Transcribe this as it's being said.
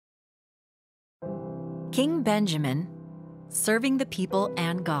King Benjamin, serving the people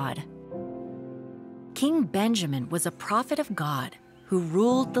and God. King Benjamin was a prophet of God who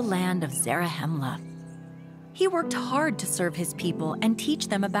ruled the land of Zarahemla. He worked hard to serve his people and teach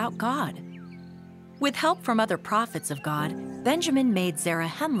them about God. With help from other prophets of God, Benjamin made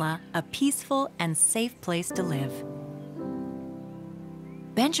Zarahemla a peaceful and safe place to live.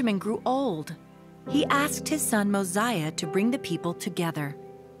 Benjamin grew old. He asked his son Mosiah to bring the people together.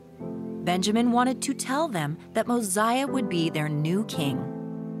 Benjamin wanted to tell them that Mosiah would be their new king.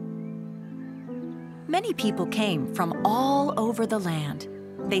 Many people came from all over the land.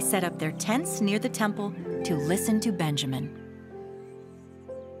 They set up their tents near the temple to listen to Benjamin.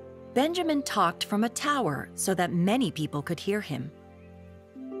 Benjamin talked from a tower so that many people could hear him.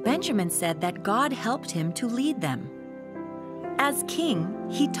 Benjamin said that God helped him to lead them. As king,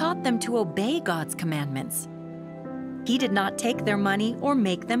 he taught them to obey God's commandments. He did not take their money or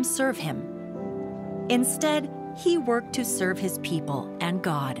make them serve him. Instead, he worked to serve his people and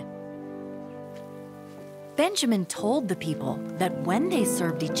God. Benjamin told the people that when they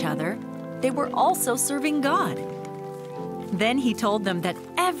served each other, they were also serving God. Then he told them that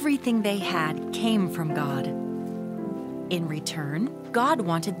everything they had came from God. In return, God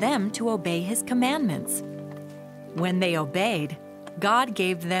wanted them to obey his commandments. When they obeyed, God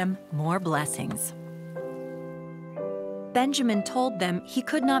gave them more blessings. Benjamin told them he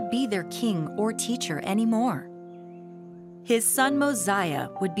could not be their king or teacher anymore. His son Mosiah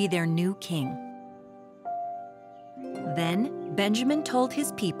would be their new king. Then Benjamin told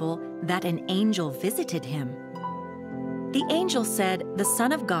his people that an angel visited him. The angel said the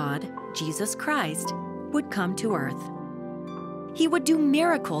Son of God, Jesus Christ, would come to earth. He would do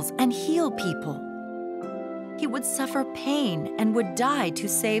miracles and heal people. He would suffer pain and would die to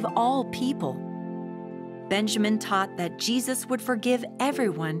save all people. Benjamin taught that Jesus would forgive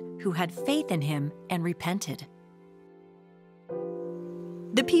everyone who had faith in him and repented.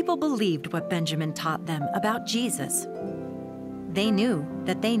 The people believed what Benjamin taught them about Jesus. They knew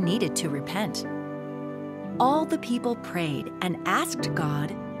that they needed to repent. All the people prayed and asked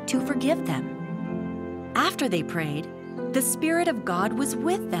God to forgive them. After they prayed, the Spirit of God was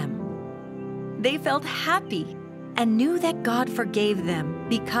with them. They felt happy and knew that God forgave them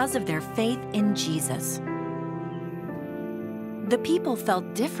because of their faith in Jesus. The people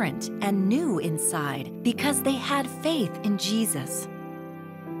felt different and new inside because they had faith in Jesus.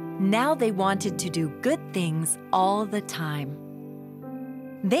 Now they wanted to do good things all the time.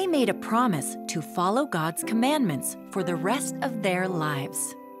 They made a promise to follow God's commandments for the rest of their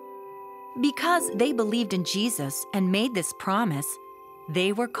lives. Because they believed in Jesus and made this promise,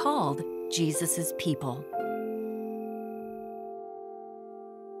 they were called Jesus' people.